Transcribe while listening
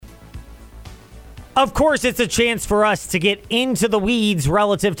Of course, it's a chance for us to get into the weeds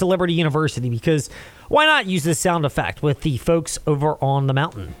relative to Liberty University, because why not use this sound effect with the folks over on the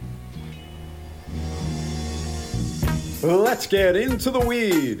mountain? Let's get into the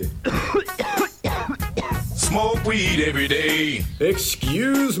weed. Smoke weed every day.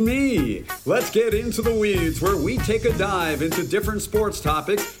 Excuse me. Let's get into the weeds, where we take a dive into different sports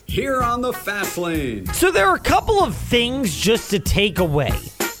topics here on the Fast Lane. So there are a couple of things just to take away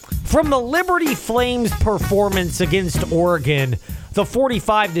from the Liberty Flames' performance against Oregon, the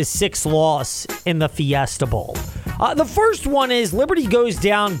 45-6 loss in the Fiesta Bowl. The first one is Liberty goes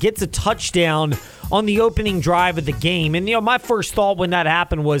down, gets a touchdown on the opening drive of the game. And, my first thought when that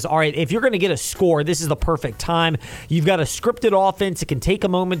happened was, all right, if you're going to get a score, this is the perfect time. You've got a scripted offense. It can take a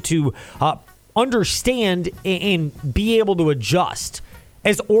moment to understand and be able to adjust,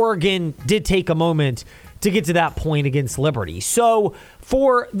 as Oregon did take a moment to get to that point against Liberty. So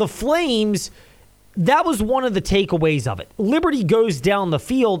for the Flames, that was one of the takeaways of it. Liberty goes down the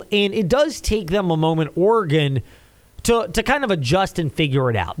field, and it does take them a moment, Oregon, to kind of adjust and figure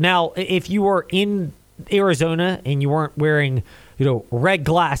it out. Now, if you were in Arizona and you weren't wearing, red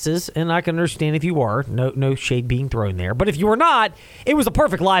glasses, and I can understand if you were, no shade being thrown there. But if you were not, it was a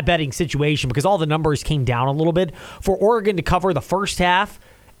perfect live betting situation, because all the numbers came down a little bit for Oregon to cover the first half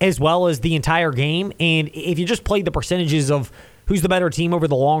as well as the entire game. And if you just played the percentages of who's the better team over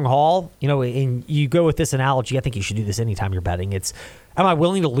the long haul, and you go with this analogy, I think you should do this anytime you're betting. It's, am I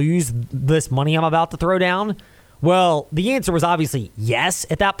willing to lose this money I'm about to throw down? Well, the answer was obviously yes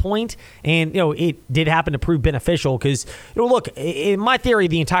at that point, and it did happen to prove beneficial because, look, in my theory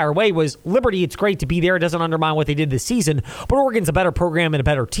the entire way was Liberty, it's great to be there. It doesn't undermine what they did this season, but Oregon's a better program and a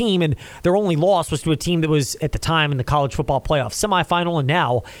better team, and their only loss was to a team that was at the time in the college football playoff semifinal and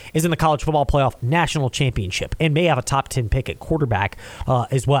now is in the college football playoff national championship and may have a top 10 pick at quarterback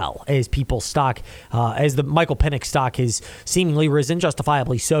as well, as people's stock, as the Michael Penix stock has seemingly risen,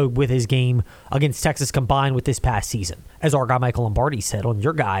 justifiably so, with his game against Texas combined with this past season, as our guy Michael Lombardi said on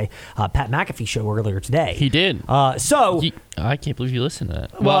your guy Pat McAfee show earlier today. He did. I can't believe you listened to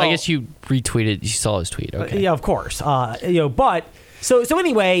that. Well, I guess you retweeted. You saw his tweet. Okay. Yeah, of course. But so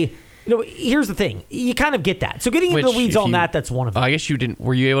anyway, here's the thing. You kind of get that. So getting into the weeds on that's one of them. I guess you didn't.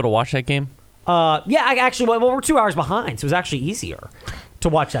 Were you able to watch that game? Yeah, I actually. Well, we're 2 hours behind, so it was actually easier to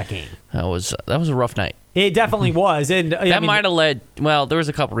watch that game. That was a rough night. It definitely was, and that might have led. Well, there was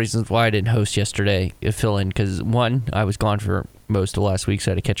a couple reasons why I didn't host yesterday, fill in, because one, I was gone for most of last week,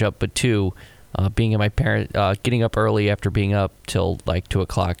 so I had to catch up. But two, being at my parent, getting up early after being up till like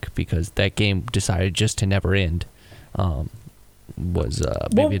 2:00 because that game decided just to never end, was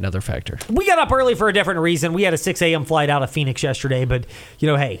maybe another factor. We got up early for a different reason. We had a 6 a.m. flight out of Phoenix yesterday, but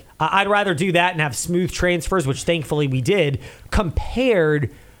hey, I'd rather do that and have smooth transfers, which thankfully we did,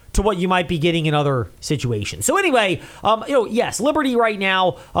 compared to what you might be getting in other situations. So anyway, yes, Liberty right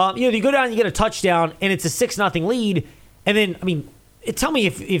now, you go down and you get a touchdown, and it's a 6-0 lead, and then, tell me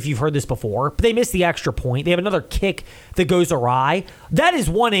if you've heard this before, but they miss the extra point. They have another kick that goes awry. That is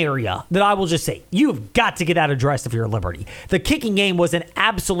one area that I will just say, you've got to get that addressed if you're Liberty. The kicking game was an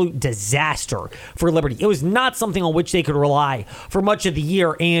absolute disaster for Liberty. It was not something on which they could rely for much of the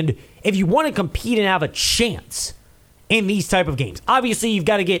year, and if you want to compete and have a chance in these type of games, obviously you've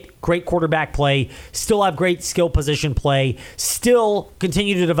got to get great quarterback play, still have great skill position play, still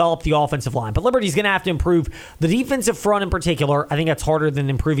continue to develop the offensive line. But Liberty's going to have to improve the defensive front in particular. I think that's harder than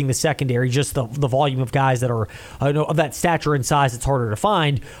improving the secondary, just the volume of guys that are of that stature and size. It's harder to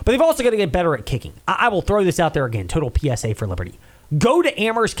find. But they've also got to get better at kicking. I will throw this out there again, total PSA for Liberty. Go to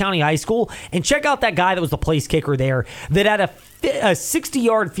Amherst County High School and check out that guy that was the place kicker there that had a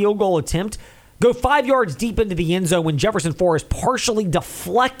 60-yard field goal attempt go 5 yards deep into the end zone when Jefferson Forrest partially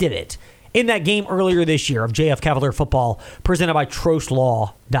deflected it in that game earlier this year of JF Cavalier football, presented by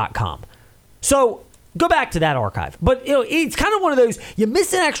TrostLaw.com. So go back to that archive. But it's kind of one of those, you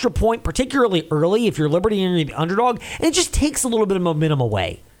miss an extra point, particularly early if you're Liberty and you're the underdog, and it just takes a little bit of momentum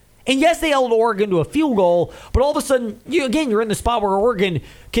away. And yes, they held Oregon to a field goal, but all of a sudden, you're in the spot where Oregon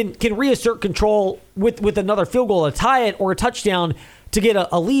can reassert control with another field goal, a tie it, or a touchdown to get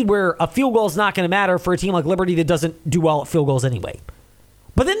a lead where a field goal is not going to matter for a team like Liberty that doesn't do well at field goals anyway.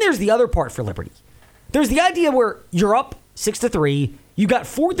 But then there's the other part for Liberty. There's the idea where you're up 6-3, you got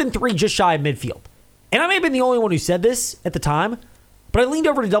 4th and 3 just shy of midfield. And I may have been the only one who said this at the time, but I leaned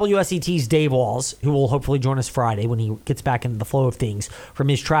over to WSET's Dave Walls, who will hopefully join us Friday when he gets back into the flow of things from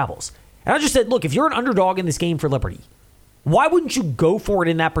his travels. And I just said, look, if you're an underdog in this game for Liberty, why wouldn't you go for it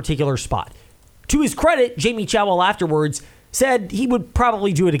in that particular spot? To his credit, Jamie Chadwell afterwards said he would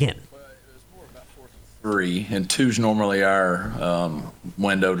probably do it again. But it was more about 4th and 3, and 2's normally our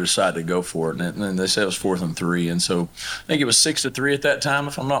window to decide to go for it. And then they said it was 4th and 3, and so I think it was 6-3 at that time,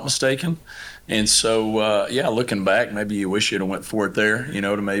 if I'm not mistaken. And so, looking back, maybe you wish you'd have went for it there,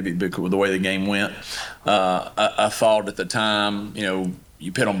 to maybe because the way the game went. I thought at the time,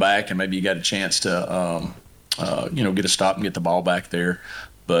 you pit them back and maybe you got a chance to, get a stop and get the ball back there.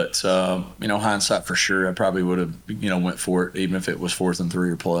 But, hindsight for sure, I probably would have, went for it, even if it was 4th and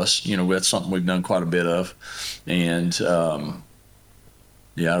 3 or plus. That's something we've done quite a bit of. And, I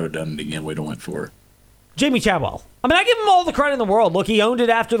would have done it again. We'd have went for it. Jamie Chadwell. I mean, I give him all the credit in the world. Look, he owned it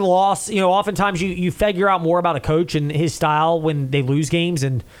after the loss. Oftentimes you figure out more about a coach and his style when they lose games.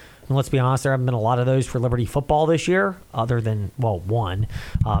 And let's be honest, there haven't been a lot of those for Liberty football this year, other than, one.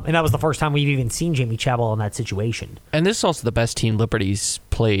 And that was the first time we've even seen Jamie Chadwell in that situation. And this is also the best team Liberty's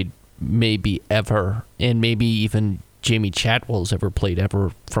played maybe ever, and maybe even Jamie Chadwell's ever played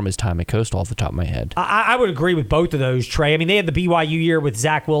ever from his time at Coastal off the top of my head. I would agree with both of those, Trey. I mean, they had the BYU year with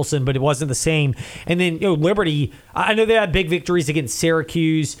Zach Wilson, but it wasn't the same. And then, Liberty, I know they had big victories against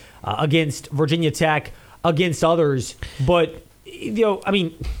Syracuse, against Virginia Tech, against others, but,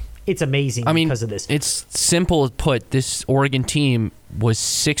 it's amazing because of this. It's simple as put. This Oregon team was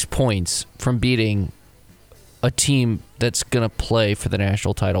 6 points from beating a team that's going to play for the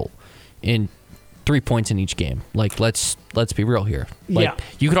national title in 3 points in each game. Like, let's be real here.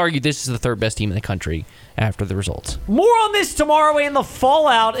 You could argue this is the third best team in the country after the results. More on this tomorrow and the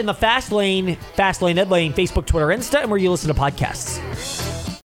fallout in the Fast Lane, Ed Lane, Facebook, Twitter, Insta, and where you listen to podcasts.